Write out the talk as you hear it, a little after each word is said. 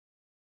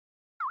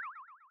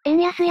円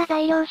安や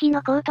材料費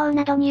の高騰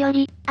などによ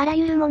り、あら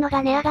ゆるもの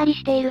が値上がり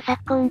している昨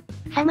今、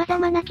様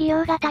々な企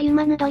業がたゆ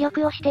まぬ努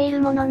力をしている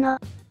ものの、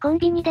コン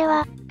ビニで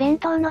は、弁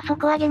当の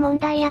底上げ問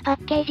題やパ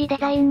ッケージデ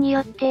ザインによ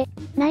って、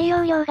内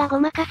容量がご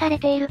まかされ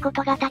ているこ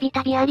とがたび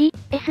たびあり、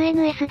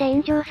SNS で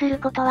炎上する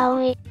ことは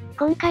多い。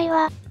今回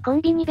は、コ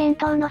ンビニ弁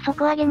当の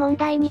底上げ問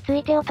題につ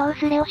いてを問う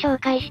スレを紹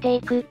介して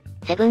いく。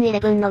セブンイレ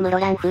ブンの室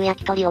蘭風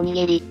焼き鳥おに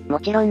ぎり、も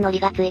ちろん海苔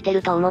がついて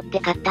ると思って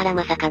買ったら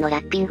まさかのラ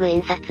ッピング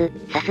印刷、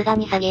さすが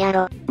に詐欺や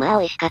ろ。まあ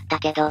美味しかった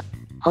けど、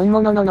本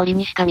物の海苔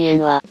にしか見え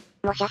んわ。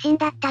もう写真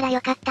だったら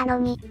よかったの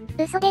に。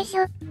嘘でし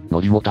ょ。海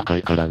苔も高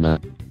いからな。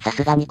さ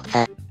すがに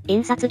草。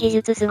印刷技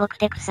術すごく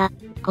て草。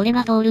これ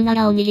が通るな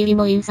らおにぎり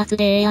も印刷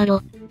でええや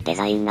ろ。デ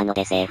ザインなの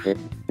でセーフ。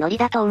海苔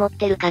だと思っ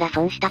てるから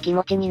損した気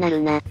持ちにな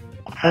るな。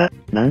草、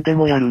なんで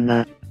もやる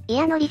な。い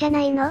や海苔じゃ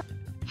ないの？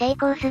成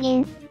功すぎ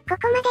ん。こ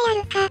こまで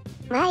やるか。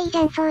まあいいじ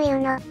ゃんそういう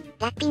の。ラ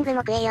ッピング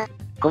も食えよ。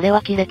これ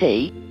は切れて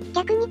いい？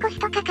逆にコス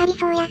トかかり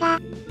そうやが。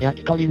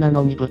焼き鳥な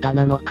のに豚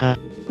なのか。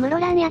室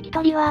蘭焼き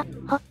鳥は、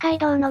北海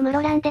道の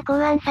室蘭で考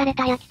案され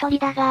た焼き鳥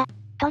だが、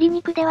鶏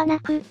肉ではな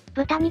く、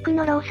豚肉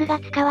のロースが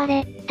使わ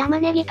れ、玉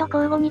ねぎと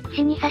交互に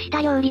串に刺し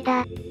た料理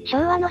だ。昭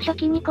和の初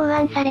期に考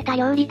案された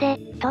料理で、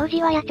当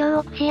時は野鳥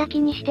を串焼き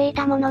にしてい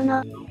たもの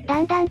の、だ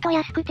んだんと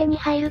安く手に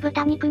入る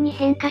豚肉に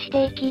変化し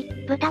ていき、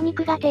豚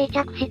肉が定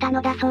着した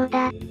のだそう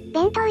だ。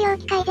弁当容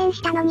器改善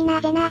したのに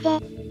なぜ。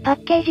パ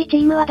ッケージチ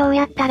ームはどう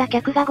やったら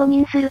客が誤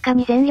認するか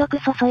に全力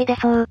注いで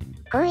そう。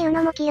こういう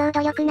のも企業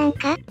努力なん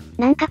か？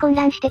なんか混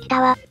乱してき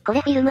たわ。こ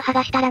れフィルム剥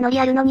がしたら海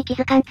苔あるのに気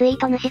づかんツイー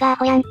ト主がア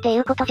ホやんってい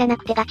うことじゃな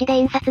くてガチで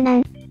印刷な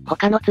ん。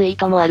他のツイー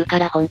トもあるか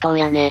ら本当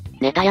やね。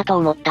ネタやと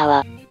思った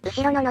わ。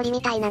後ろの海苔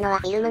みたいなのは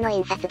フィルムの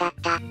印刷だっ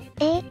た。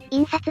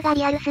印刷が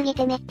リアルすぎ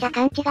てめっちゃ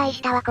勘違い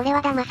したわ。これ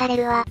は騙され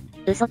るわ。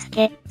嘘つ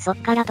け、そっ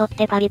から取っ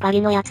てパリパ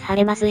リのやつ貼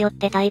れますよっ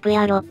てタイプ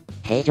やろ。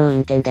平常運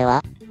転で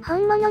は？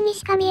本物に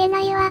しか見え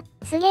ないわ。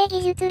すげえ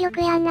技術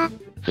力やな。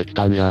石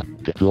炭や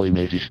鉄をイ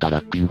メージした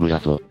ラッピングや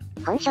ぞ。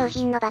本商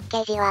品のパッケ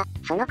ージは、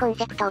そのコン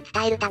セプトを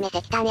伝えるため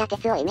石炭や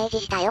鉄をイメージ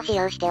した絵を使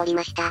用しており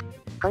ました。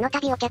この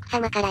度お客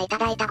様からいた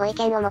だいたご意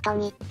見をもと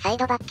に、再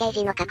度パッケー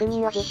ジの確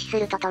認を実施す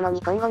るととも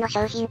に今後の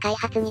商品開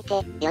発に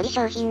て、より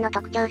商品の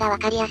特徴がわ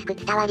かりやすく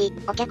伝わり、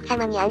お客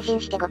様に安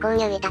心してご購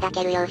入いただ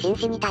けるよう真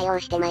摯に対応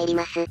してまいり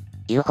ます。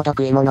言うほど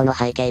食い物の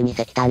背景に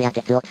石炭や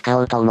鉄を使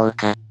おうと思う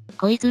か。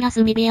こいつら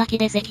炭火焼き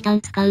で石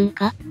炭使うん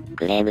か？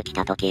クレーム来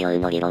た時用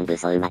の理論武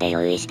装まで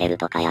用意してる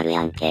とかやる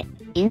やんけ。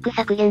インク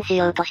削減し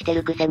ようとして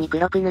るくせに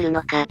黒く塗る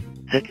のか。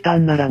石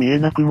炭なら見え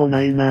なくも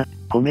ないな。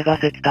米が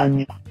石炭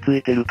にくっつ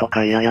いてると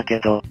か嫌や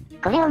けど。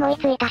これ思い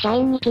ついた社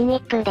員に金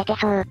一封出て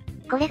そう。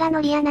これが海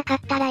苔やなかっ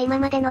たら今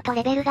までのと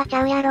レベルがち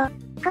ゃうやろ。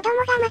子供が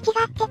間違っ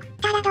て食っ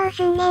たらどう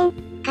すんね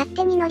ん。勝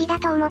手に海苔だ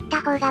と思っ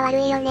た方が悪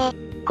いよね。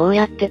こう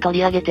やって取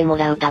り上げても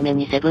らうため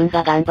にセブン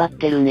が頑張っ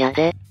てるんや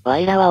で。ワ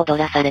イらは踊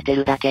らされて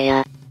るだけ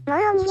や。もう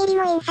おにぎり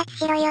も印刷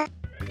しろよ。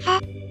草。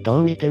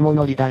どう見ても海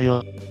苔だ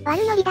よ。悪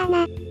海苔だ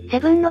な。セ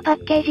ブンのパ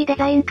ッケージデ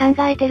ザイン考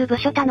えてる部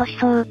署楽し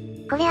そう。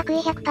これ悪意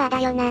 100% だ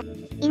よな。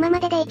今ま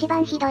でで一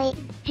番ひどい。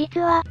実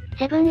は、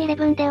セブンイレ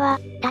ブンでは、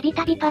たび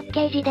たびパッ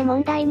ケージで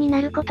問題に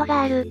なること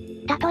がある。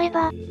例え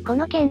ば、こ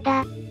の件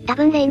だ。多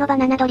分例のバ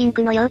ナナドリン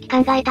クの容器考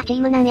えたチ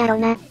ームなんやろ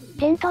な。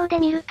店頭で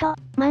見ると、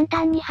満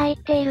タンに入っ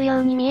ているよ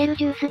うに見える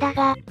ジュースだ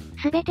が、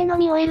すべて飲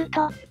み終える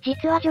と、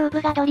実は上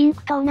部がドリン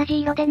クと同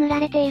じ色で塗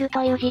られている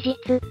という事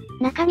実。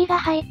中身が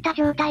入った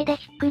状態で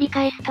ひっくり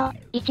返すと、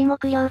一目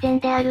瞭然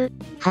である。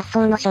発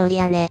想の勝利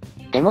やね。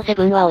でもセ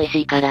ブンは美味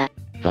しいから。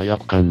罪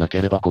悪感なけ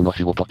ればこの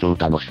仕事超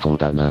楽しそう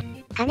だな。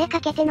金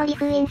かけて海苔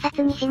風印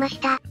刷にしまし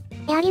た。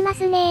やりま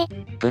すね。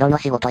プロの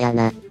仕事や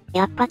な。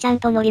やっぱちゃん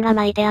と海苔が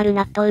巻いてある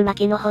納豆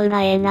巻きの方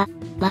がええな。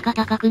バカ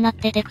高くなっ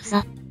てて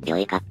草。良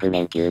いカップ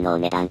麺級のお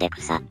値段で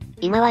草。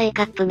今は A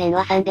カップ麺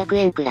は300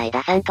円くらい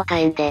出さんとか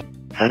円で。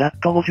さらっ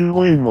と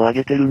55円も上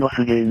げてるの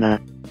すげえな。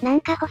な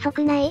んか細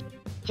くない？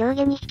上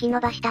下に引き伸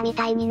ばしたみ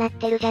たいになっ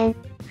てるじゃん。普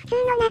通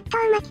の納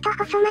豆巻きと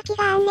細巻き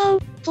があんねん。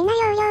機内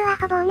容量は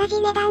ほぼ同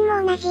じ値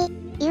段も同じ。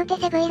言うて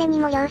セブン入れに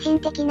も良心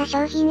的な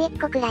商品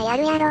1個くらいあ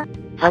るやろ。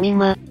ファミ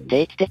マ、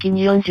定期的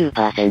に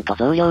 40%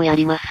 増量や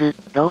ります。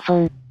ローソ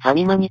ン、ファ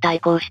ミマに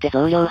対抗して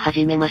増量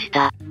始めまし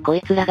た。こ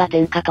いつらが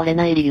天下取れ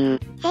ない理由。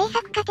制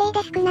作過程で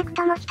少なく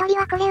とも一人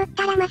はこれ売っ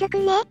たらまずく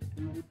ねっ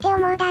て思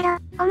うだろ。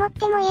思っ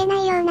ても言えな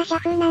いような社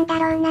風なんだ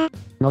ろうな。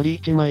海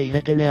苔1枚入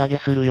れて値上げ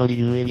するより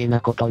有意義な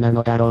ことな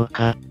のだろう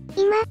か。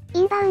今、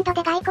インバウンド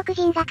で外国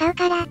人が買う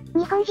から、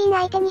日本人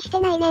相手にして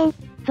ないねん。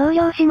増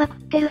量しまくっ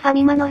てるファ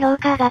ミマの評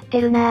価上がって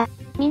るな。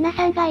皆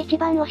さんが一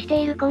番推し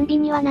ているコンビ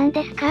ニは何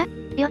ですか？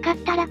よかっ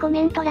たらコ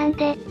メント欄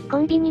で、コ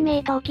ンビニ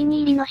名とお気に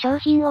入りの商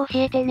品を教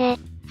えてね。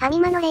ファミ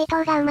マの冷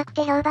凍がうまく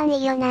て評判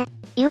いいよな。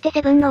言うて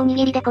セブンのおに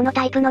ぎりでこの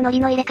タイプの海苔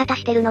の入れ方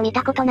してるの見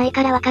たことない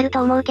からわかる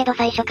と思うけど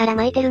最初から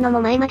巻いてるのも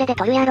前までで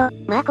取るやろ。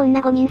まあこん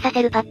な誤認さ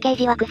せるパッケー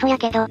ジはクソや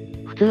けど。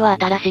普通は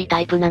新しい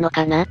タイプなの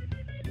かなっ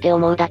て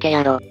思うだけ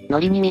やろ。海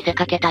苔に見せ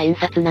かけた印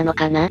刷なの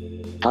かな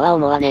とは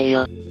思わねえ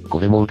よ。こ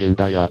れもう現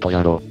代アート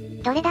やろ。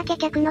どれだけ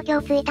客の今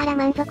日ついたら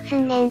満足す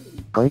んねん。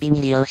コンビ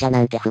ニ利用者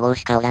なんて富豪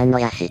しかおらんの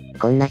やし、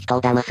こんな人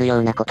を騙すよ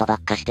うなことば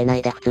っかしてな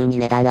いで普通に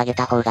値段上げ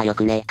た方がよ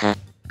くねえか。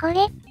こ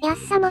れ、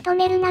安さ求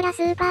めるなら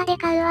スーパーで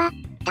買うわ。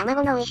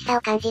卵の美味しさ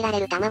を感じられ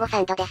る卵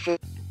サンドです。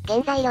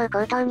原材料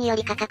高騰によ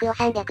り価格を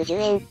310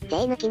円、税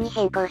抜きに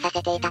変更さ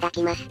せていただ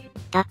きます。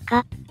高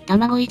っ。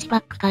卵1パ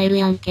ック買える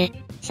やんけ。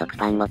食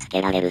パンもつ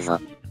けられるぞ。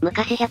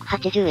昔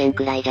180円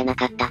くらいじゃな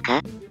かった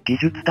か？技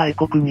術大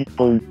国日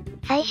本。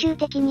最終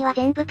的には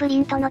全部プリ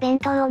ントの弁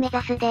当を目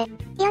指すで。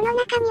世の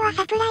中には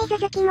サプライズ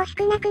好きも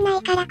少なくな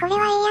いからこれ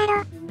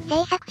はええや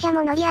ろ。制作者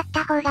もノリあっ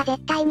た方が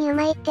絶対にう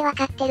まいってわ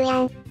かってるや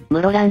ん。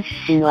室蘭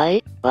出身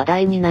話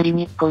題になり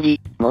にっこり、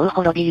もう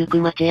滅びゆく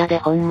町屋で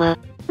ほんま。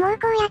もう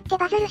こうやって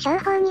バズる商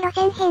法に路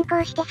線変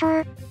更してそ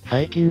う。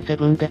最近セ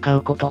ブンで買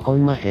うことほ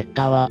んま減っ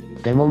たわ。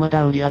でもま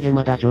だ売り上げ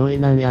まだ上位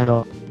なんや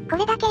ろ。こ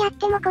れだけやっ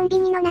てもコンビ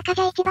ニの中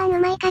じゃ一番う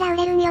まいから売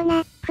れるんよ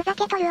な。ふざ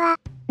けとるわ。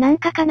なん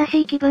か悲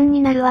しい気分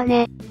になるわ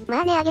ね。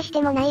まあ値上げし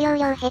ても内容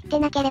量減って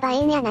なければえ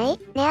えんやない？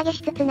値上げ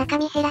しつつ中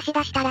身減らし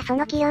出したらその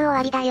企業終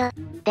わりだよ。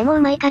でも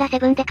うまいからセ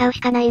ブンで買うし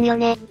かないんよ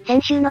ね。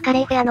先週のカ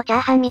レーフェアのチャー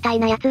ハンみたい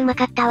なやつうま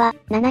かったわ。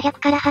700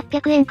から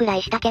800円くら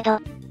いしたけど。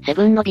セ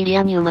ブンのビリ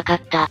ヤニうまか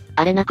った。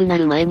あれなくな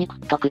る前に食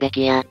っとくべ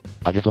きや。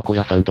揚げ底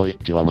やサンドイ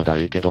ッチはまだ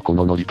ええけどこ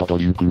の海苔とド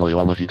リンクの絵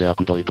はマジで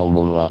悪どいと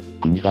思うわ。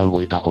国が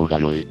動いた方が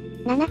良い。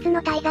7つ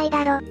の滞在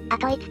だろ。あ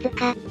と5つ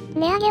か。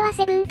値上げは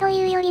セブンと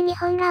いうより日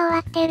本が終わ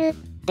ってる。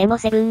でも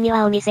セブンに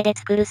はお店で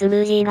作るスム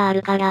ージーがあ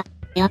るから、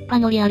やっぱ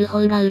海苔ある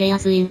方が売れや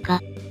すいんか。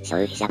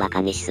消費者バ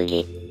カにしす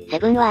ぎ。セ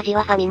ブンは味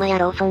はファミマや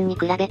ローソンに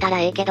比べたら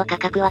ええけど価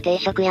格は定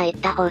食屋行っ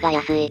た方が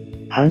安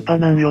い。半端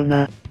なんよ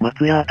な。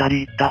松屋あた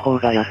り行った方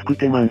が安く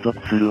て満足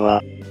する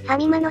わ。ファ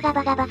ミマのガ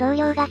バガバ増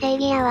量が正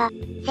義やわ。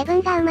セブ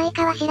ンがうまい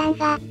かは知らん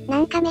が、な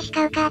んか飯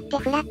買うかって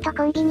フラッと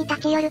コンビニ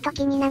立ち寄ると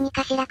きに何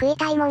かしら食い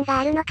たいもんが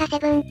あるのかセ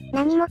ブン、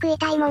何も食い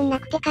たいもんな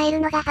くて買える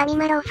のがファミ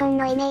マローソン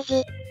のイメー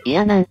ジ。い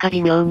やなんか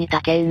微妙に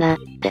高えな。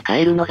で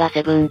買えるのが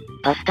セブン、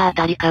パスタあ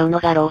たり買うの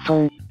がロー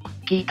ソン、ク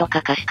ッキーと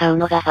か菓子買う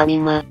のがファミ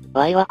マ、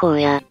ワイはこ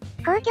うや。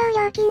公共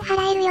料金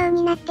払えるよう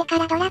になってか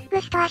らドラッ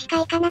グストアしか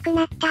行かなく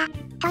なった。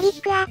トリ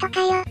ックアート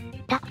かよ。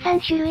たくさ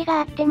ん種類が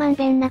あってまん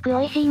べんなく美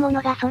味しいも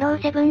のが揃う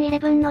セブンイレ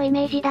ブンのイ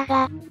メージだ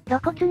が、露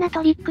骨な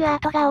トリックアー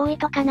トが多い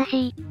と悲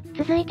しい。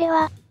続いて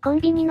は、コン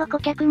ビニの顧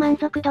客満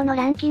足度の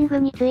ランキング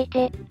につい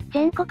て、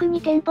全国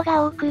に店舗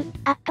が多く、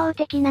圧倒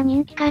的な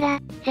人気から、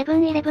セブ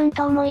ンイレブン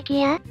と思い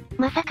きや、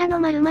まさかの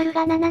〇〇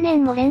が7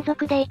年も連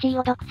続で1位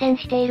を独占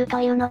している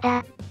というの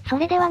だ。そ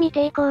れでは見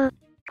ていこう。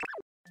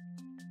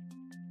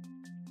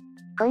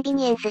コンビ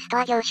ニエンススト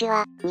ア業種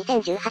は、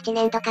2018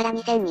年度から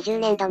2020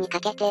年度にか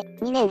けて、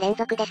2年連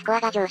続でスコア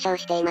が上昇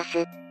していま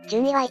す。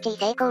順位は1位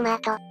セイコーマー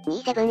ト、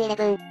2位セブンイレ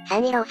ブン、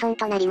3位ローソン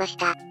となりまし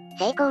た。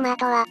セイコーマー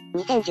トは、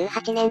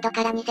2018年度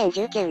から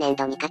2019年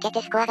度にかけ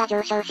てスコアが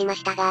上昇しま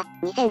したが、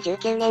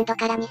2019年度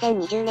から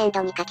2020年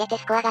度にかけて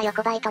スコアが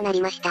横ばいとなり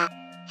ました。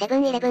セブ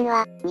ンイレブン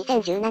は、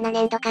2017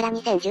年度から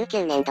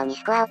2019年度に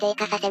スコアを低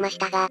下させまし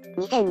たが、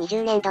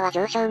2020年度は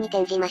上昇に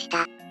転じまし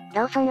た。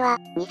ローソンは、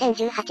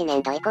2018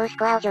年度以降ス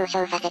コアを上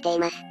昇させてい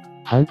ます。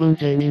半分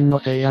税民の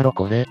せいやろ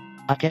これ。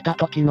開けた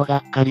時の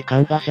がっかり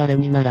感がシャレ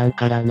にならん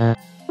からな。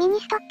ミ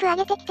ニストップ上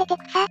げてきてて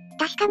草。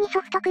確かに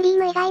ソフトクリー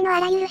ム以外のあ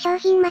らゆる商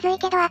品まずい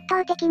けど圧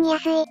倒的に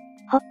安い。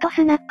ホット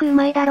スナックう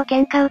まいだろ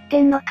喧嘩売って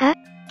んのか？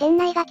店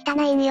内が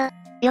汚いんよ。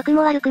良く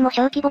も悪くも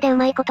小規模でう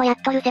まいことやっ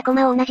とるセコ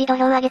マを同じ土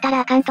俵上げたら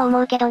あかんと思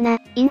うけどな。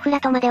インフ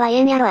ラとまでは言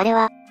えんやろあれ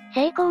は。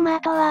セイコーマー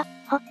トは、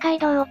北海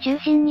道を中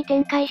心に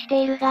展開し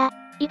ているが、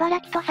茨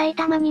城と埼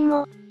玉に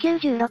も、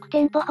96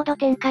店舗ほど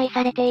展開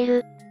されてい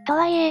る。と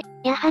はいえ、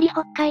やはり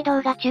北海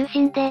道が中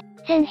心で、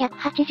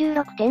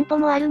1186店舗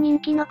もある人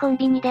気のコン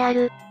ビニであ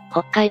る。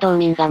北海道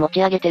民が持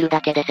ち上げてる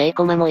だけでセイ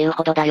コマも言う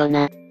ほどだよ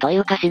な。とい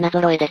うか品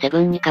揃えでセ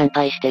ブンに乾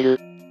杯してる。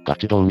ガ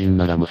チ道民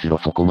ならむしろ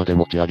そこまで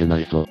持ち上げな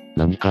いぞ。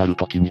何かある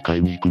時に買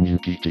いに行く人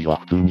気1位は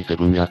普通にセ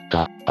ブンやっ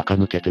た。垢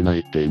抜けてない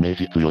ってイメー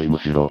ジ強いむ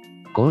しろ。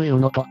こういう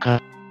のと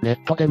か、ネ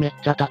ットでめっ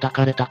ちゃ叩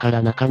かれたか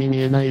ら中身見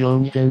えないよう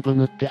に全部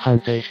塗って反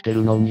省して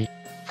るのに。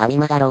ファミ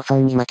マがローソ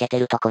ンに負けて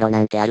るところ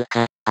なんてある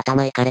か。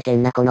頭いかれて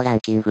んなこのラン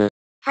キング。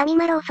ファミ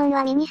マローソン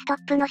はミニストッ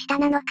プの下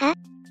なのか？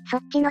そ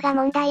っちのが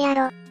問題や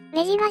ろ。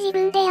レジが自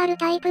分でやる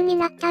タイプに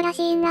なったら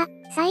しいな。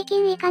最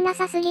近行かな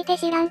さすぎて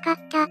知らんかっ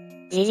た。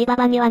ジジバ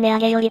バには値上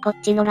げよりこっ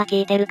ちのが効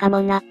いてるか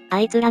もな。あ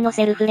いつらの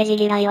セルフレジ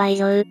嫌いは異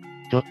常。ち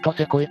ょっと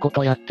せこいこ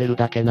とやってる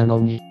だけなの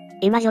に。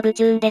今ジョブ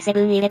チューンでセ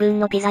ブンイレブン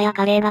のピザや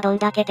カレーがどん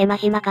だけ手間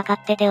暇かか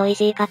ってて美味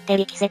しいかって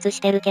力説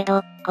してるけ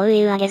ど、こう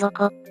いう上げ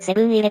底、セ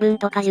ブンイレブン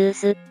とかジュー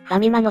ス、ファ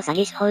ミマの詐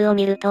欺手法を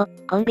見ると、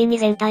コンビニ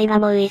全体が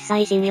もう一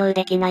切信用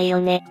できないよ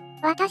ね。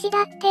私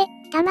だって、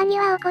たまに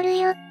は怒る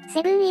よ。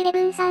セブンイレブ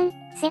ンさん、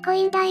せこ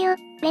いんだよ。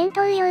弁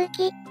当容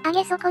器、上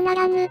げ底な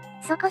らぬ、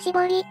底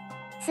絞り。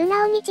素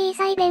直に小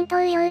さい弁当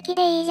容器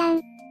でいいじゃ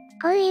ん。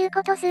こういう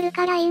ことする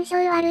から印象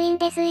悪いん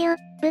ですよ。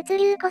物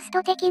流コス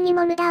ト的に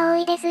も無駄多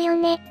いですよ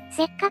ね。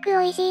せっかく美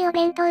味しいお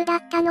弁当だ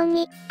ったの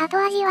に、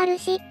後味悪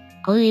し。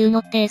こういうの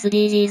って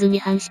SDGs に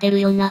反してる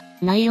よな。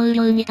内容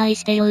量に対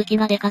して容器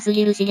がでかす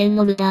ぎる資源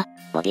の無駄。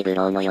ボディブ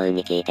ローのよう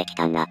に効いてき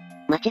たな。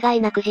間違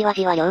いなくじわ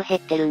じわ量減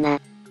ってるな。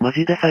マ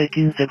ジで最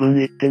近セブン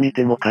行ってみ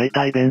ても買い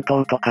たい弁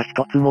当とか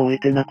一つも置い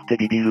てなくて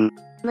ビビる。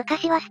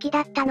昔は好きだ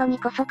ったのに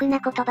姑息な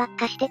ことばっ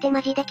かしてて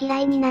マジで嫌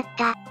いになっ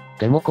た。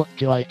でもこっ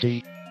ちは1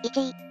位。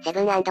1位、セ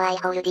ブン&アイ・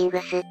ホールディング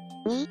ス。2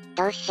位、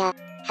同志社。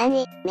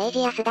3位、明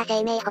治安田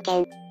生命保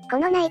険。こ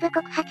の内部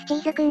告発チ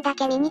ーズくんだ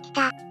け見に来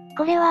た。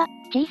これは、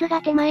チーズ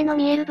が手前の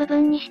見える部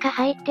分にしか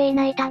入ってい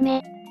ないた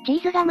め、チ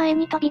ーズが前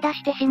に飛び出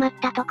してしまっ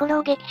たところ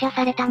を激写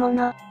されたも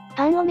の。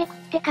パンをめくっ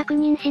て確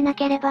認しな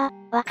ければ、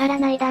わから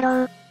ないだ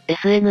ろう。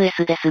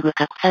SNS ですぐ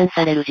拡散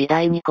される時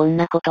代にこん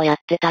なことやっ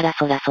てたら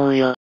そらそう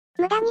よ。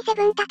無駄にセ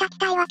ブン叩き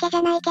たいわけじ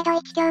ゃないけど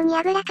一興に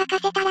油かか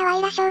せたらワ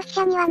イら消費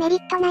者にはメリ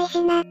ットない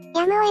しな。や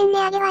むをえん値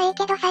上げはいい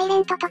けどサイレ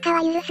ントとか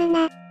は許す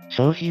な。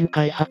商品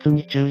開発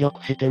に注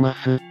力してま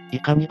す。い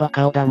かにバ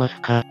カを騙す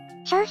か。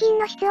商品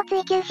の質を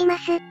追求しま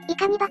す。い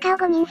かにバカを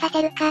誤認さ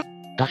せるか。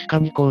確か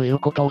にこういう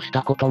ことをし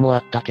たこともあ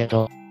ったけ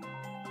ど。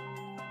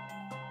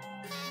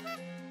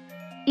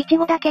イチ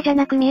ゴだけじゃ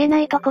なく見えな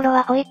いところ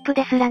はホイップ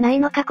ですらない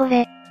のかこ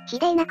れ。ひ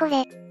でえなこ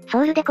れ。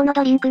ソウルでこの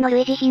ドリンクの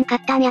類似品買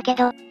ったんやけ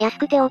ど、安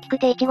くて大きく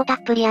てイチゴた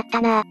っぷりやっ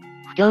たな。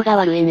不況が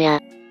悪いんや。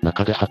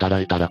中で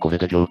働いたらこれ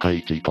で業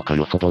界1位とか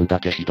よそどんだ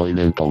けひどい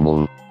ねんと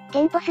思う。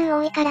店舗数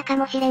多いからか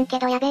もしれんけ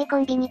どやべえコ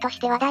ンビニとし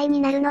て話題に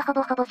なるのほ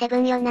ぼほぼセブ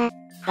ンよな。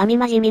ファミ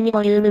マ地味に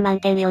ボリューム満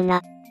点よ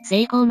な。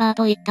セイコーマー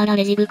ト行ったら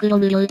レジ袋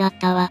無料だっ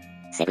たわ。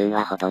セブン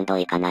はほとんど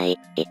行かない。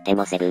行って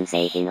もセブン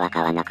製品は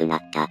買わなくな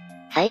った。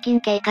最近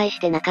警戒し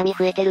て中身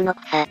増えてるの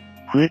くさ。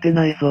増えて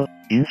ないぞ。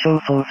印象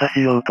操作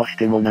しようとし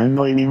ても何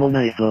の意味も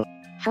ないぞ。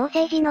ソー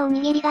セージのお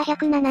にぎりが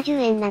170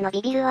円なの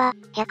ビビるわ。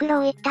100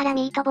ロー行ったら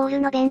ミートボール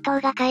の弁当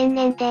が買えん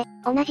ねんで、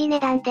同じ値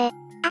段で。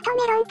あと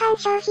メロンパン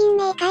商品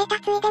名変えた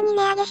ついでに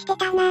値上げして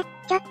たな。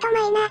ちょっと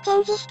マイナーチェ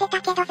ンジして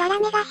たけどザラ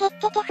メが減っ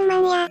てて不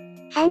満や。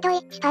サンドイ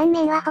ッチパン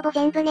麺はほぼ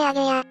全部値上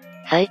げや。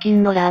最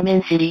近のラーメ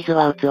ンシリーズ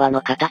は器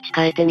の形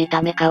変えて見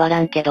た目変わ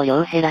らんけど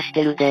量減らし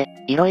てるで、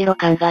いろいろ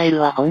考え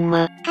るわほん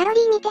ま。カロ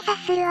リー見て察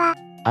するわ。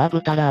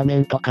豚ラーメ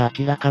ンとか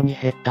明らかに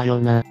減ったよ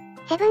な。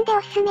セブンで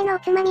おすすめのお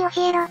つまみ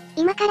教えろ。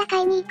今から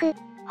買いに行く。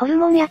ホル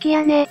モン焼き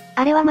やね。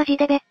あれはマジ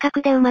で別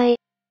格でうまい。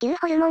牛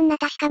ホルモンな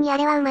確かにあ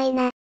れはうまい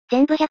な。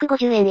全部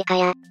150円以下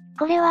や。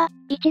これは、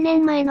1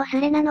年前のス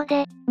レなの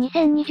で、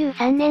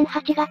2023年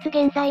8月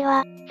現在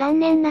は、残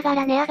念なが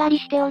ら値上がり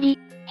しており、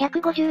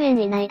150円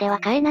以内では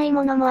買えない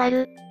ものもあ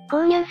る。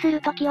購入す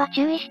るときは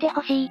注意して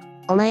ほしい。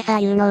お前さ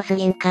有能す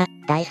ぎんか。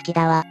大好き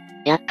だわ。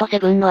やっとセ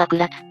ブンの悪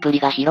辣っぷり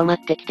が広まっ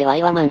てきてワ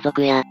イは満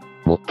足や。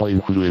もっとイン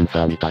フルエン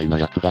サーみたいな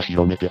やつが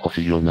広めてほ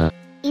しいよな。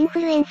インフ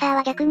ルエンサー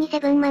は逆にセ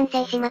ブン慢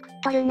性しまくっ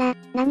とるな。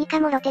何か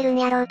もろてるん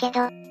やろうけ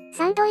ど。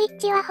サンドイッ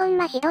チはほん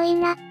まひどい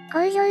な。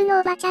工場の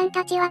おばちゃん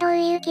たちはどう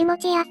いう気持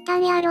ちやった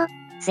んやろ。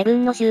セブ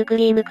ンのシューク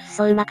リームくっ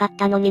そうまかっ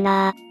たのに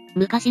な。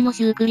昔の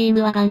シュークリー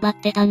ムは頑張っ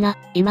てたな。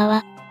今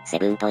は、セ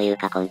ブンという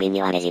かコンビ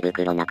ニはレジ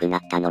袋なくな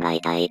ったのら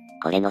痛い。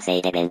これのせ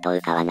いで弁当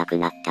買わなく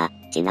なった。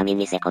ちなみ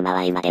にセコマ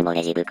は今でも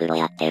レジ袋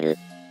やってる。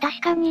確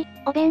かに、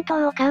お弁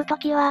当を買うと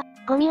きは、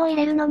ゴミを入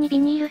れるのにビ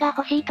ニールが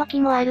欲しいとき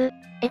もある。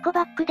エコ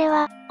バッグで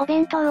は、お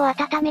弁当を温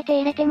めて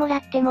入れてもら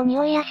っても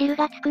匂いや汁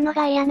がつくの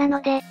が嫌な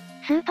ので、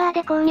スーパー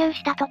で購入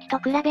した時と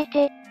比べ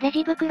て、レ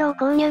ジ袋を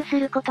購入す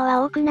ること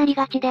は多くなり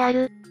がちであ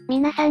る。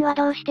皆さんは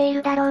どうしてい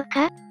るだろう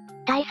か？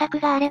対策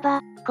があれ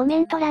ば、コメ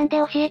ント欄で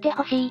教えて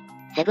ほしい。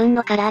セブン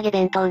の唐揚げ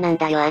弁当なん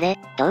だよあれ。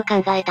どう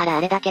考えたら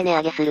あれだけ値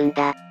上げするん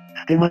だ。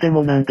ステマで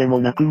もなんでも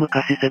なく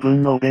昔セブ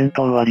ンのお弁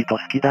当割と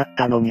好きだっ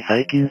たのに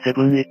最近セ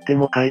ブン行って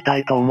も買いた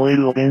いと思え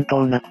るお弁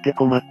当なくて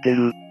困って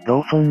る。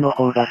ローソンの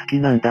方が好き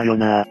なんだよ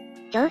な。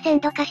超鮮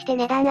度化して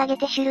値段上げ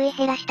て種類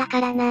減らしたか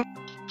らな。きっ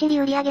ちり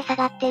売り上げ下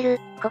がってる。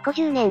ここ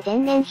10年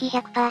全年比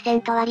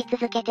 100% 割り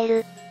続けて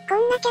る。こ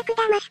んな客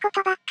騙すこ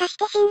とばっかし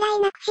て信頼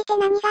なくして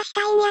何がし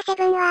たいんやセ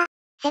ブンは。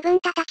セブン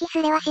叩き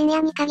スレは深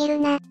夜に限る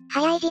な。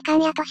早い時間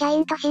やと社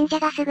員と信者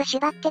がすぐ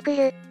縛ってく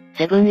る。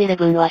セブンイレ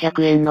ブンは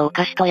100円のお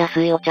菓子と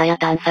安いお茶や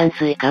炭酸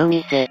水買う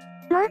店。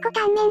蒙古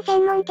タンメン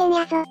専門店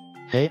やぞ。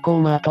セイコ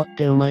ーマートっ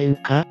てうまいん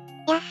か？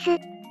安。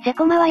セ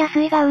コマは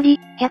安いが売り、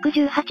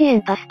118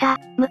円パスタ。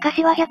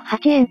昔は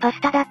108円パ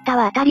スタだった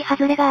は当たり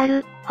外れがあ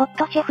る。ホッ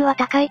トシェフは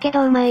高いけ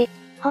どうまい。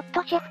ホッ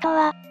トシェフと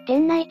は、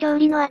店内調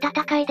理の温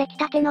かい出来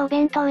たてのお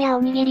弁当や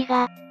おにぎり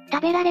が、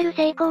食べられる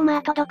セイコーマ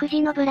ート独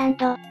自のブラン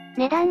ド。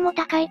値段も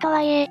高いと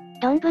はいえ、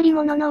丼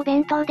物のお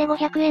弁当で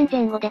500円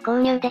前後で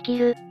購入でき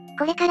る。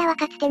これからは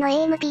かつての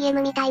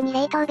AM/PM みたいに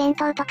冷凍弁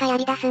当とかや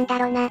り出すんだ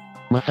ろな。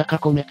まさか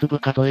米粒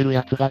数える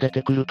やつが出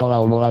てくると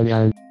は思わんや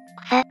ん。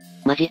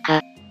マジ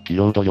か。企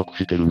業努力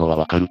してるのは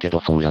わかるけど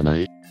そうやな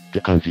いっ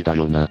て感じだ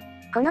よな。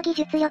この技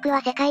術力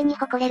は世界に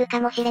誇れるか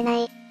もしれな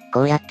い。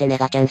こうやってネ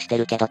ガキャンして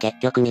るけど結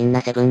局みん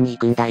なセブンに行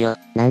くんだよ。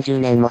何十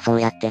年もそ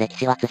うやって歴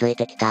史は続い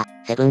てきた。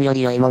セブンよ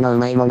り良いものう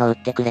まいもの売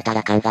ってくれた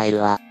ら考え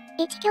るわ。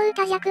一強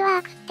多弱は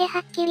悪っては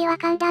っきりわ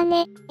かんだ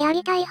ね。や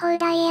りたい放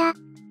題や。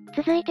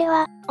続いて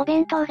は、お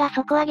弁当が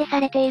底上げさ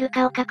れている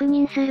かを確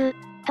認する。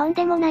とん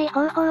でもない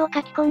方法を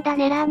書き込んだ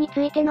ネラーに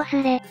ついての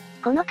スレ。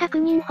この確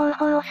認方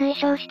法を推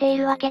奨してい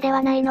るわけで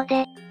はないの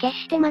で、決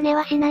して真似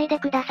はしないで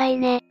ください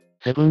ね。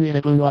セブンイ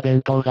レブンは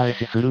弁当返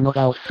しするの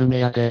がおすすめ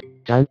やで、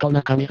ちゃんと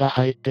中身が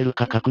入ってる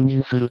か確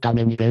認するた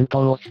めに弁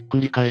当をひっく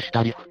り返し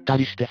たり振った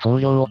りして送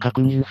料を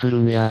確認する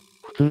んや。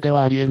普通で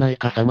はありえない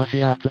かさ増し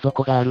や厚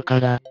底があるか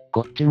ら、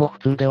こっちも普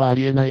通ではあ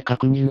りえない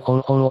確認方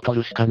法を取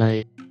るしかな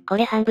い。こ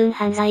れ半分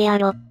犯罪や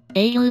ろ。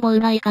営業妨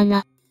害か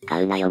な。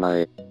買うなよも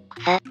う。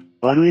草。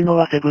悪いの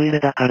はセブン入れ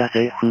だから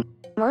セーフ。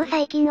もう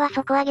最近は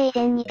底上げ以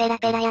前にペラ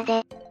ペラやで。あ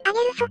げる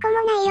底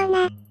もないよ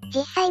な。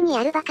実際に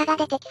やるバカが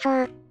出てきそ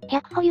う。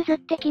100歩譲っ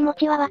て気持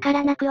ちはわか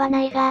らなくは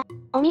ないが、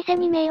お店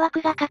に迷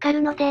惑がかか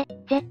るので、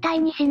絶対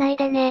にしない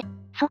でね。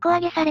底上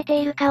げされ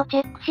ているかをチ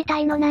ェックした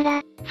いのな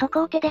ら、そ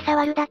こを手で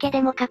触るだけ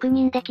でも確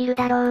認できる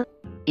だろう。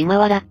今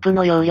はラップ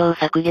の容量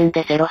削減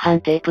でセロハ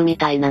ンテープみ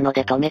たいなの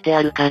で留めて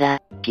あるから、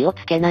気を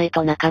つけない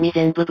と中身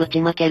全部ぶち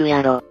まける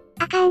やろ。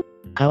あかん。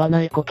買わ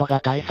ないことが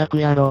対策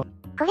やろ。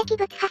これ器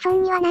物破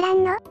損にはなら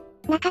んの？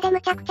中でむ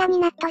ちゃくちゃに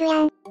なっとる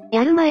やん。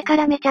やる前か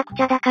らめちゃく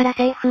ちゃだから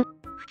セーフ。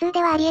普通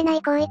ではありえな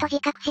い行為と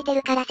自覚して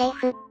るからセー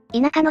フ。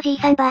田舎のじい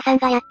さんばあさん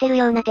がやってる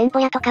ような店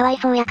舗やとかわい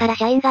そうやから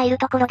社員がいる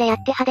ところでやっ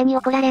て派手に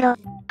怒られろ。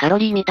カロ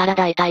リー見たら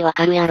大体わ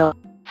かるやろ。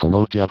そ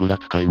のうち油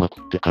使いま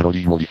くってカロ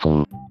リー盛りそ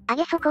う。上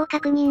げ底を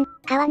確認、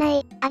買わな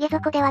い、上げ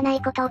底ではな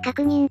いことを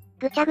確認、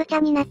ぐちゃぐちゃ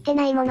になって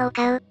ないものを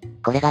買う。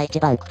これが一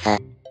番草。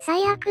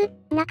最悪、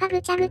中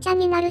ぐちゃぐちゃ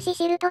になるし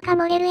汁とか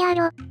漏れるや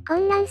ろ。こ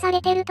んなんさ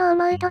れてると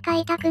思うと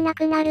買いたくな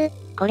くなる。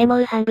これも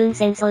う半分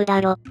戦争だ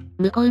ろ。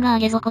向こうが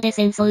上げ底で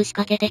戦争仕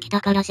掛けてき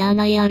たからしゃあ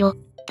ないやろ。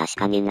確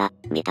かにな、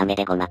見た目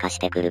でごまかし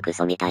てくるク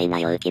ソみたいな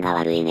陽気が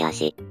悪いにゃ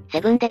し。セ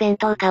ブンで弁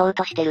当買おう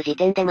としてる時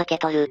点で負け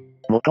とる。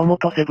もとも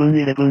とセブン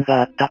イレブン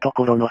があったと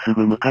ころのす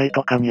ぐ向かい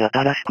とかに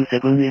新しくセ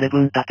ブンイレブ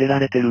ン建てら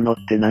れてるのっ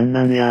てなん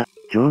なんや。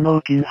上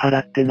納金払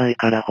ってない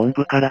から本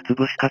部から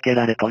潰しかけ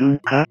られとるん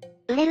か？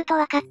売れると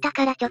分かった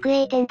から直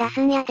営店出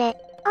すんやで。オーナー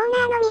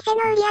の店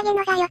の売り上げ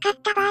のが良かっ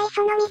た場合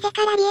その店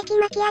から利益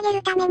巻き上げ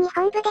るために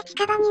本部で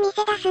近場に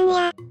店出すん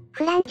や。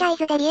フランチャイ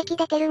ズで利益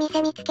出てる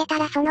店見つけた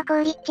らその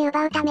効率値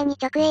奪うために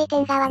直営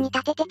店側に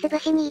立てて潰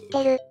しに行っ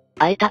てる。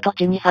空いた土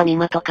地にファミ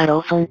マとかロ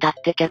ーソン立っ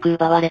て客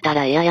奪われた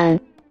ら嫌や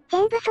ん。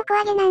全部底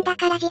上げなんだ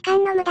から時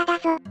間の無駄だ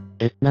ぞ。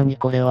何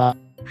これは。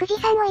富士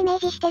山をイメー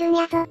ジしてるん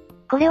やぞ。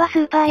これはス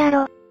ーパーや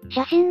ろ。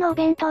写真のお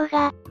弁当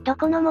が、ど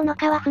このもの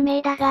かは不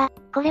明だが、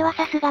これは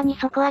さすがに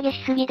底上げ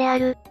しすぎであ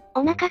る。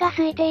お腹が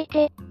空いてい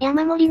て、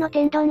山盛りの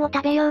天丼を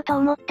食べようと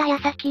思った矢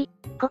先、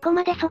ここ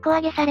まで底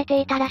上げされ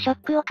ていたらショッ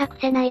クを隠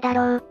せないだ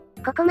ろう。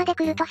ここまで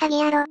来ると詐欺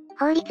やろ。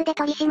法律で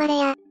取り締まれ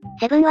や。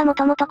セブンはも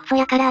ともとクソ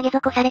やから上げ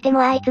底されて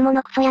もいつも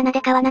のクソやな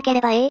で買わなけれ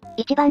ばええ。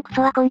一番ク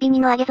ソはコンビニ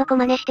の上げ底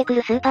真似してく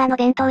るスーパーの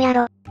弁当や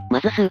ろ。ま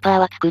ずスーパー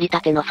は作り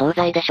たての惣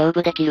菜で勝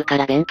負できるか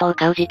ら弁当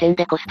買う時点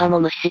でコスパも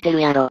無視して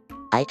るやろ。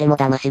相手も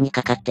騙しに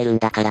かかってるん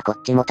だからこ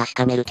っちも確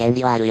かめる権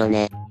利はあるよ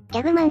ね。ギ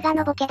ャグ漫画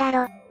のボケだ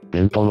ろ。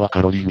弁当は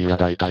カロリー見や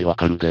大体わ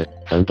かるで、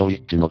サンドイ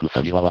ッチの具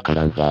詐欺はわか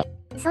らんが。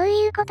そう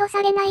いうこと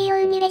されないよ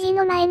うにレジ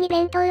の前に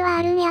弁当は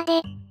あるんや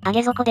で。上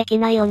げ底でき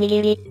ないおに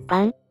ぎり、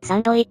パン、サ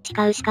ンドイッチ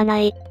買うしかな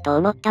い、と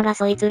思ったが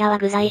そいつらは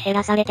具材減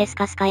らされてス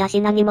カスカやし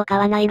何も買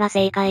わないが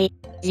正解。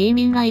G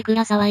民がいく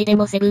ら騒いで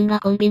もセブンが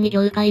コンビニ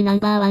業界ナン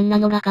バーワンな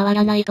のが変わ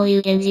らないという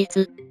現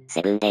実。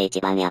セブンで一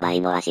番ヤバ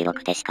いのは白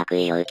くて四角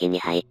い容器に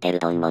入ってる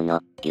丼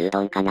物。牛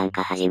丼かなん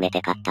か初め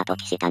て買った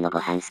時下のご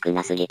飯少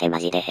なすぎてマ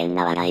ジで変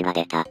な笑いが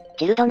出た。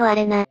チルドのあ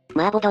れな、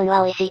麻婆丼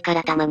は美味しいか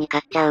らたまに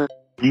買っちゃう。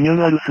リニュ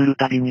ーアルする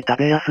たびに食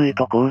べやすい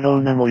と好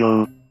評な模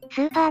様。ス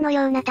ーパーの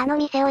ような他の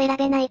店を選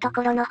べないと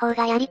ころの方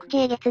がやり口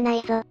えげつな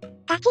いぞ。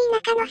ガチ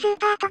田舎のスー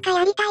パーとか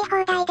やりた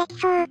い放題でき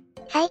そう。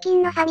最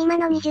近のファミマ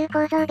の二重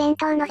構造弁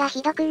当のが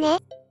ひどくねっ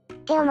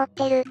て思っ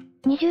てる。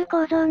二重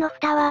構造の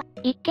蓋は、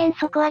一見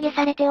底上げ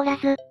されておら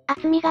ず、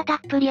厚みがたっ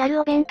ぷりある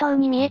お弁当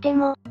に見えて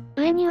も、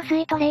上に薄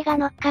いトレイが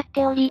乗っかっ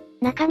ており、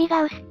中身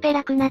が薄っぺ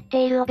らくなっ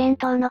ているお弁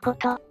当のこ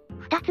と。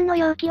二つの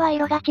容器は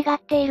色が違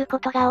っているこ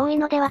とが多い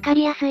ので分か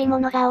りやすいも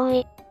のが多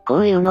い。こ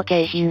ういうの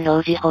景品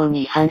表示法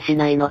に違反し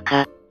ないの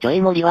か。ちょい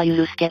盛りは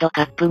許すけど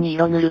カップに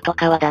色塗ると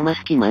かは騙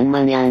す気満々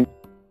やん。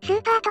ス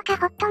ーパーとか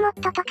ホットモッ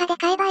トとかで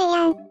買えばええ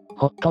やん。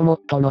ホットモッ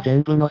トの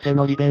全部のせ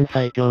のり弁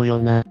最強よ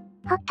な。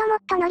ホットモッ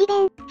トのり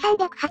弁、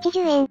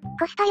380円。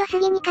コスパ良す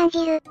ぎに感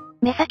じる。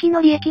目先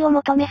の利益を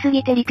求めす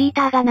ぎてリピー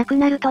ターがなく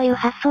なるという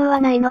発想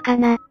はないのか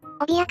な。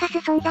脅かす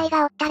存在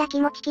がおったら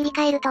気持ち切り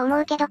替えると思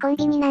うけどコン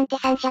ビニなんて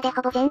3社で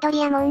ほぼ全取り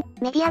やもん。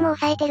メディアも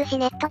抑えてるし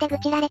ネットで愚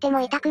痴られて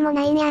も痛くも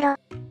ないんやろ。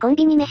コン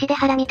ビニ飯で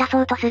腹満た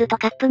そうとすると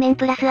カップ麺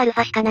プラスアル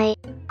ファしかない。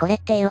これっ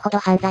て言うほど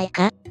犯罪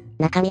か？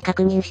中身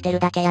確認してる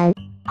だけやん。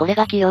これ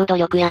が企業努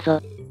力やぞ。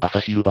朝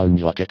昼晩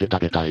に分けて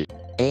食べたい。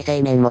衛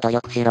生面も努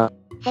力しろ。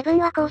セブン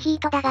はコーヒー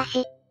と駄菓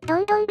子。ど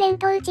んどん弁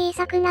当小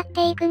さくなっ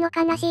ていくの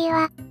悲しい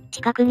わ。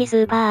近くにス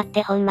ーパーあっ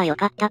てほんま良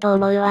かったと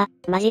思うわ。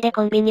マジで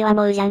コンビニは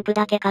もうジャンプ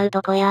だけ買う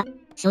とこや。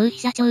消費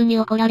者庁に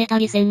怒られた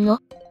りせんの？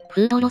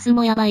フードロス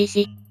もやばい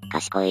し。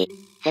賢い。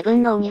セブ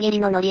ンのおにぎり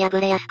の海苔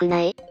破れやすく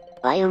ない？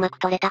わいうまく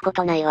取れたこ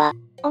とないわ。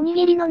おに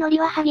ぎりの海苔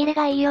は歯切れ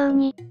がいいよう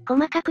に、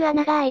細かく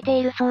穴が開いて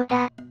いるそう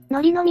だ。海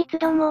苔の密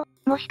度も、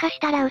もしかし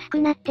たら薄く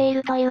なってい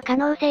るという可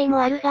能性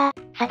もあるが、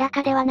定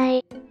かではな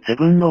い。セ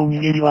ブンのおに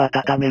ぎりは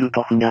温める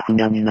とふにゃふ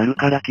にゃになる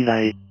から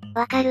嫌い。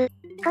わかる。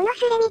この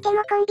スレ見て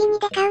もコンビニ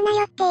で買うな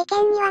よって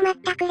意見には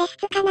全くレス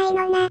つかない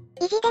のな。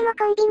意地でも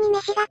コンビニ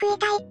飯が食い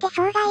たいって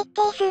層が一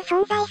定数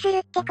存在する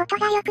ってこと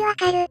がよくわ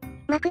かる。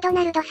マクド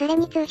ナルドスレ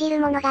に通じる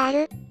ものがあ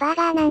る。バー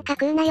ガーなんか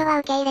食うなよは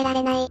受け入れら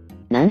れない。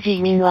何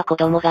移民は子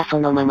供がそ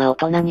のまま大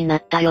人にな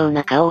ったよう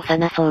な顔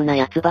幼そうな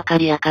やつばか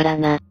りやから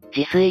な。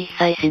自炊一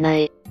切しな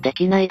い、で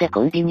きないで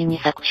コンビニに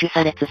搾取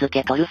され続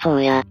けとるそ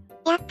うや。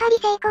やっぱり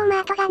セイコー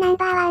マートがナン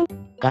バーワン。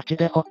ガチ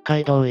で北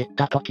海道行っ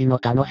た時の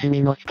楽し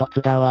みの一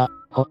つだわ。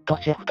ホット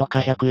シェフとか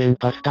100円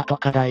パスタと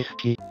か大好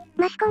き。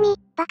マスコミ、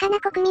バカな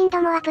国民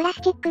どもはプラス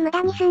チック無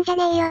駄にすんじゃ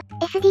ねえよ。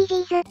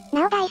SDGs、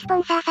なお大スポ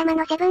ンサー様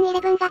のセブンイレ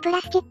ブンがプラ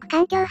スチック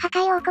環境破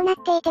壊を行っ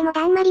ていても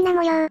だんまりな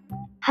模様。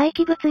廃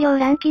棄物量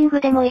ランキン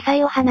グでも異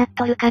彩を放っ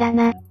とるから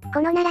な。こ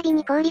の並び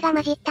に氷が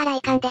混じったら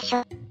いかんでし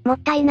ょ。もっ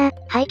たいな、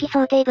廃棄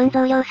想定分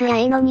増量すりゃ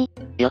いいのに。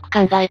よく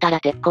考えたら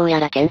鉄鋼や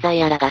ら建材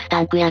やらガス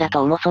タンクやら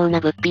と重そうな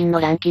物品の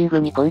ランキング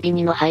にコンビ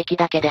ニの廃棄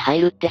だけで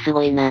入るってす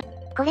ごいな。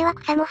これは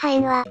草も生え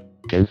んわ。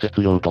建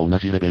設用と同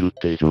じレベルっ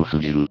て異常す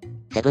ぎる。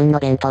セブンの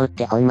弁当っ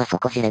てほんま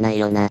底知れない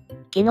よな。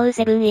昨日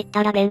セブン行っ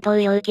たら弁当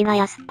容器が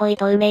安っぽい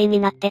透明に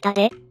なってた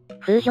で。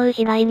風評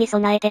被害に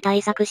備えて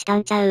対策した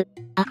んちゃう。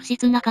悪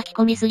質な書き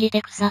込みすぎ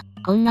て草。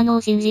こんなの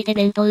を信じて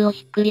弁当を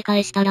ひっくり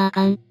返したらあ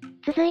かん。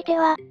続いて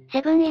は、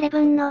セブンイレブ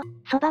ンの、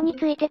そばに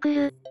ついてく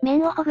る、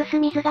麺をほぐす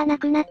水がな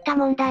くなった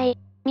問題。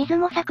水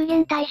も削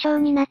減対象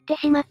になって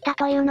しまった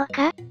というの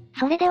か？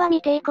それでは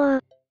見ていこ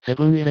う。セ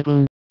ブンイレブ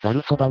ン、ざ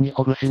るそばに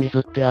ほぐし水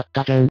ってあっ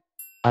たじゃん。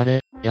あ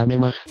れ、やめ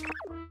ます。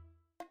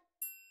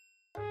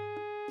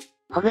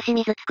ほぐし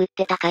水作っ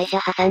てた会社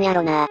破産や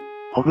ろな。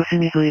ほぐし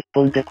水一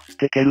本で食っ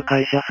てける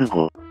会社す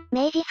ご。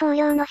明治創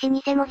業の老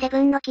舗もセ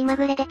ブンの気ま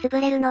ぐれで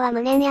潰れるのは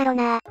無念やろ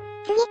な。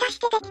継ぎ足し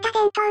てできた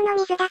伝統の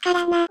水だか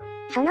らな。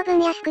その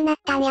分安くなっ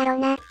たんやろ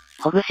な。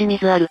ほぐし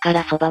水あるか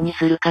らそばに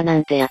するかな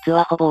んてやつ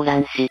はほぼおら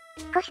んし。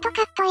コスト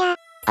カットや。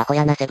アホ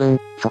やなセブン、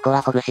そこ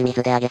はほぐし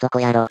水で揚げ底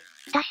やろ。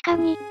確か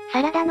に、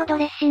サラダのド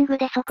レッシング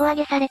で底上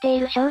げされてい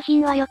る商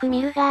品はよく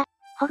見るが、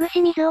ほぐ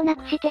し水をな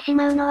くしてし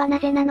まうのはな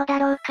ぜなのだ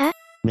ろうか？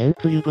麺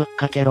つゆぶっ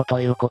かけろと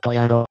いうこと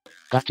やろ。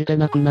ガチで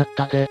なくなっ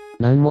たで、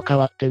なんも変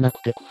わってな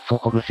くてくっそ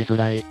ほぐしづ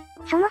らい。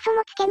そもそ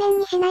もつけ麺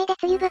にしないで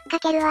つゆぶっか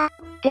けるわ。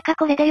てか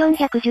これで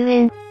410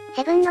円。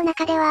セブンの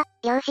中では、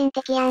良心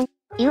的やん。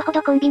言うほ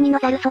どコンビニの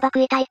ざるそば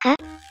食いたいか？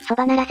そ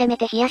ばならせめ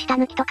て冷やした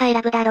抜きとか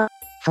選ぶだろ。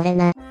それ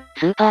な。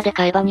スーパーで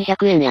買えば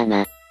200円や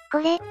な。こ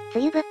れ、つ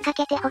ゆぶっか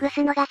けてほぐ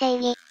すのが正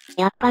義。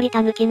やっぱり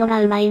たぬきの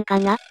がうまいんか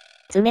な？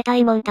冷た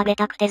いもん食べ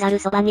たくてざる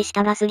そばにし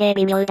たがすげえ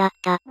微妙だっ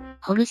た。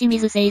ほぐし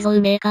水製造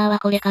メーカーは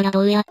これから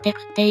どうやって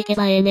食っていけ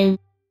ばええねん。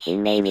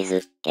品名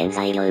水、原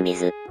材料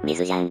水、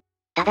水じゃん。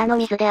ただの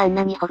水であん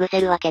なにほぐせ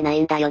るわけな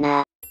いんだよ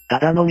な。た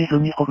だの水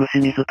にほぐし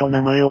水と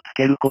名前をつ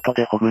けること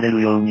でほぐれ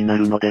るようにな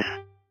るのです。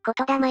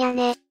言霊や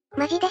ね。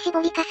マジで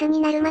絞りかすに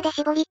なるまで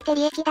絞りって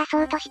利益出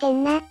そうとして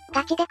んな。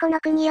ガチでこの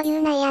国余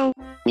裕ないやん。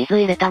水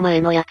入れた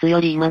前のやつよ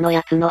り今の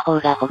やつの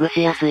方がほぐ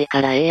しやすいか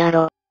らええや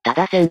ろ。た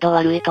だ鮮度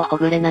悪いとほ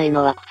ぐれない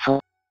のはク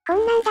ソ。こ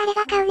んなん誰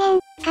が買うねん。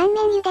乾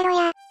麺茹でろ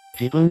や。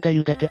自分で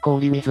茹でて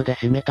氷水で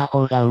締めた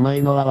方がうま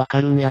いのはわ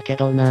かるんやけ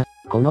どな。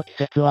この季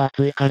節は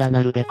暑いから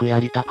なるべくや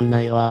りたく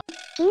ないわ。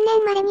近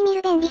年稀に見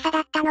る便利さ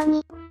だったの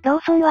に。ロ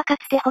ーソンはか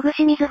つてほぐ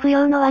し水不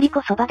要の割り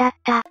こそばだっ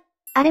た。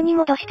あれに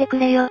戻してく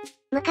れよ。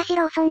昔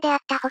ローソンであっ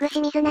たほぐし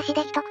水なし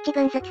で一口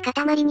分ずつ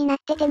塊になっ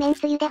てて麺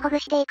つゆでほぐ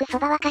していくそ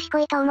ばは賢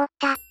いと思っ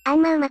た。あ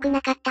んまうまく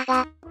なかった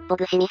が。ほ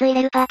ぐし水入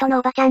れるパートの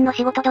おばちゃんの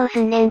仕事どう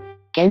すんねん。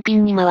検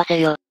品に回せ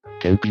よ。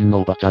検品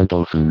のおばちゃん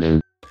どうすんね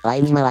ん。ワ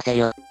イに回せ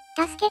よ。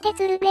助けて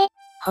鶴瓶。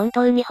本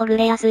当にほぐ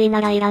れやすいな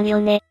らいらんよ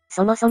ね。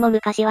そもそも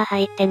昔は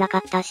入ってなか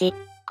ったし。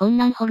こん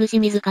なんほぐし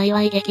水界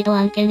隈激怒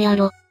案件や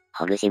ろ。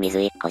ほぐし水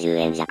1個10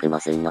円弱も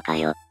すんのか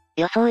よ。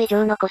予想以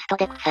上のコスト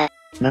で草。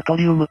ナト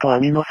リウムとア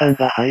ミノ酸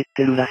が入っ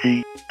てるら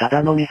しい。た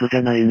だの水じ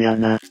ゃないんや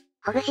な。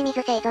ほぐし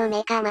水製造メ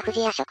ーカーマフ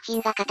ジや食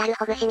品が語る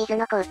ほぐし水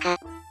の効果。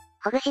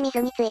ほぐし水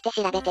について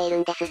調べている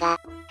んですが、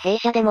弊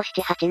社でも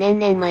7、8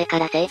年前か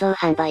ら製造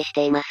販売し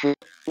ています。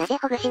なぜ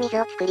ほぐし水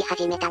を作り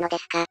始めたので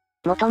すか？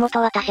もともと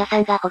は他社さ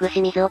んがほぐ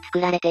し水を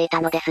作られていた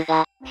のです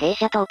が、弊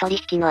社とお取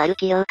引のある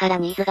企業から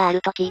ニーズがあ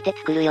ると聞いて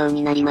作るよう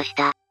になりまし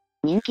た。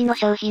人気の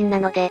商品な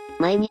ので、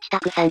毎日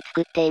たくさん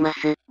作っていま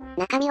す。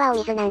中身はお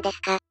水なんで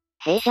すか？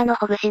弊社の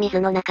ほぐし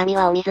水の中身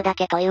はお水だ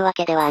けというわ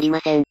けではあり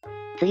ません。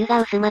つゆ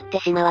が薄まって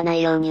しまわな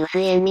いように薄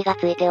い塩味が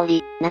ついてお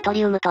り、ナト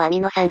リウムとアミ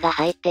ノ酸が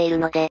入っている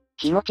ので、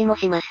日持ちも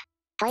します。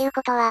という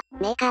ことは、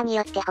メーカーに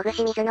よってほぐ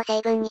し水の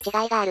成分に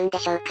違いがあるんで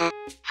しょうか？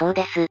そう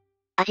です。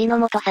味の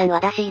素さんは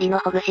だし入りの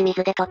ほぐし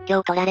水で特許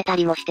を取られた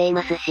りもしてい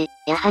ますし、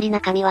やはり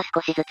中身は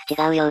少しずつ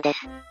違うようです。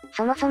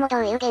そもそもど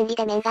ういう原理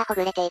で麺がほ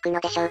ぐれていく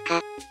のでしょう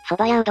か？蕎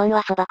麦やうどん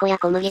は蕎麦粉や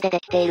小麦でで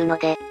きているの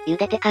で、茹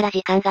でてから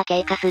時間が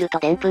経過すると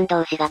澱粉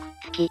同士がくっ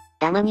つき、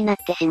ダマになっ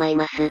てしまい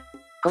ます。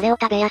これを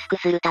食べやすく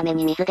するため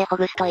に水でほ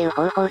ぐすという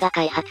方法が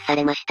開発さ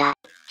れました。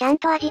ちゃん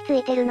と味つ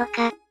いてるのか。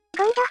今度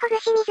ほぐ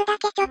し水だ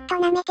けちょっと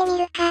舐めてみ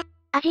るか。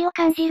味を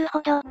感じる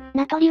ほど、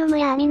ナトリウム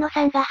やアミノ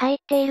酸が入っ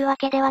ているわ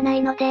けではな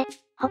いので、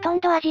ほと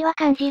んど味は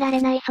感じら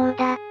れないそう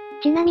だ。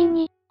ちなみ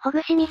に、ほ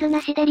ぐし水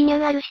なしでリニ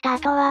ューアルした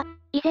後は、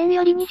以前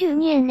より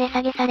22円値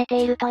下げされて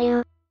いるとい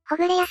う。ほ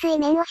ぐれやすい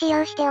麺を使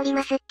用しており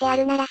ますってあ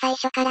るなら最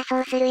初からそ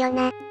うするよ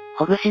な。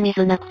ほぐし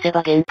水なくせ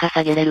ば原価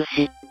下げれる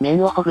し、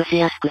麺をほぐし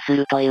やすくす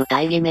るという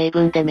大義名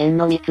分で麺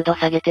の密度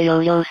下げて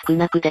容量少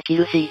なくでき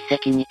るし一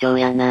石二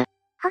鳥やな。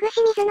ほぐ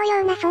し水の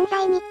ような存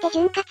在にって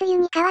潤滑油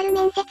に代わる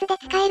面接で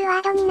使えるワ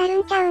ードになる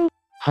んちゃうん。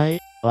はい、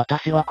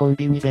私はコン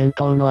ビニ弁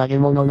当の揚げ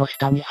物の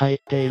下に入っ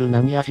ている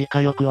何味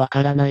かよくわ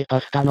からない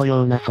パスタの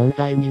ような存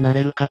在にな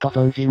れるかと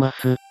存じま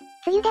す。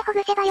つゆでほ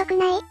ぐせばよく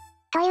ない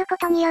というこ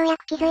とにようや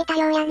く気づいた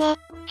ようやね。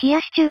冷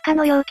やし中華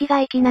の容器が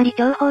いきなり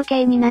長方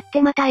形になっ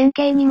てまた円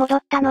形に戻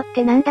ったのっ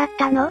て何だっ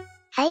たの？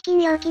最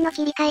近容器の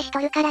切り替えしと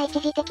るから一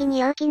時的に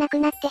容器なく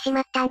なってし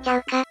まったんちゃ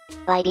うか。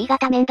YB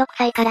型めんどく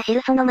さいから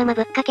汁そのまま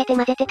ぶっかけて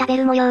混ぜて食べ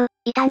る模様、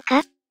いたん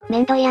か？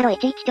めんどいやろい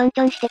ちいちちょんち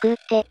ょんして食うっ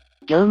て。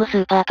業務ス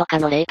ーパーとか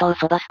の冷凍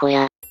そばすこ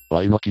や。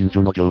Y の近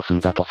所の業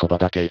数だとそば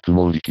だけいつ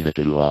も売り切れ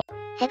てるわ。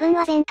セブン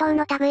は弁当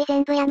の類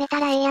全部やめ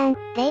たらええやん。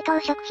冷凍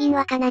食品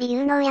はかなり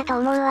有能やと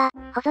思うわ。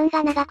保存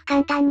が長く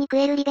簡単に食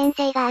える利便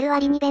性がある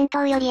割に弁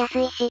当より安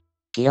いし。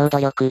企業努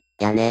力、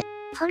やね。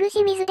ほぐ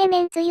し水で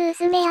めんつゆ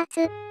薄めや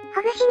つ。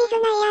ほぐし水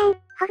なんや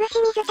ん。ほぐし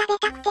水食べ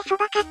たくてそ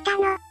ば買った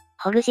の。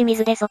ほぐし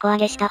水で底上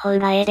げした方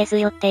がええです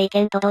よって意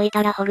見届い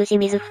たらほぐし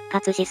水復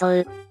活しそ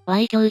う。今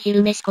日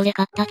昼飯これ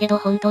買ったけど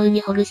本当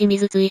にほぐし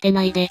水ついて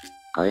ないで。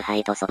後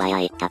輩と蕎麦屋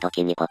行った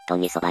時にポット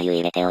に蕎麦湯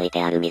入れておい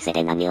てある店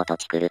で何をと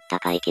ち狂った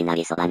かいきな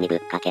り蕎麦にぶっ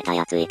かけた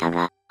やついた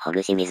が、ほ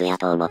ぐし水や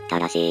と思った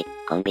らしい。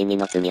コンビニ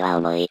の罪は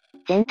重い。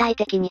全体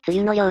的につ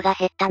ゆの量が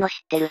減ったの知っ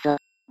てるぞ。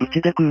う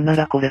ちで食うな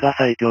らこれが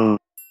最強。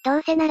ど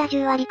うせなら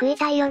10割食い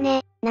たいよ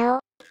ね。なお、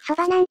蕎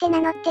麦なんて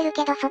名乗ってる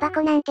けど蕎麦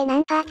粉なんて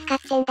何パー使っ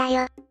てんだ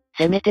よ。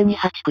せめて2、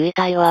8食い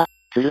たいわ。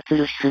ツルツ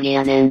ルしすぎ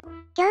やねん。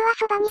今日は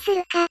蕎麦にす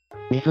るか。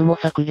水も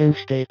削減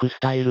していくス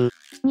タイル。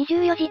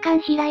24時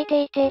間開い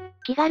ていて、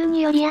気軽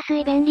によりやす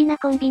い便利な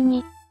コンビ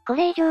ニ。こ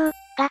れ以上、が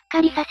っか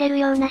りさせる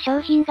ような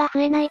商品が増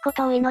えないこ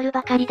とを祈る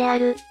ばかりであ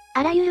る。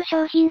あらゆる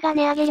商品が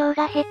値上げ量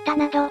が減った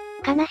など、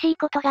悲しい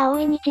ことが多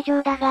い日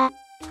常だが、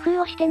工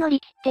夫をして乗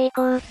り切ってい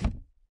こう。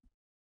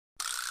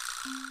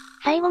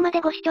最後ま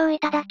でご視聴い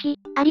ただき、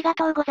ありが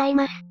とうござい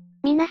ます。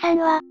皆さん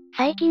は、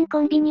最近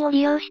コンビニを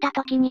利用した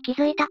時に気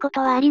づいたこ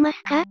とはありま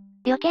すか？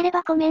よけれ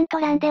ばコメント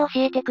欄で教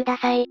えてくだ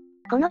さい。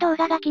この動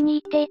画が気に入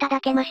っていた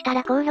だけました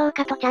ら高評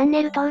価とチャン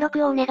ネル登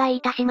録をお願い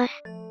いたします。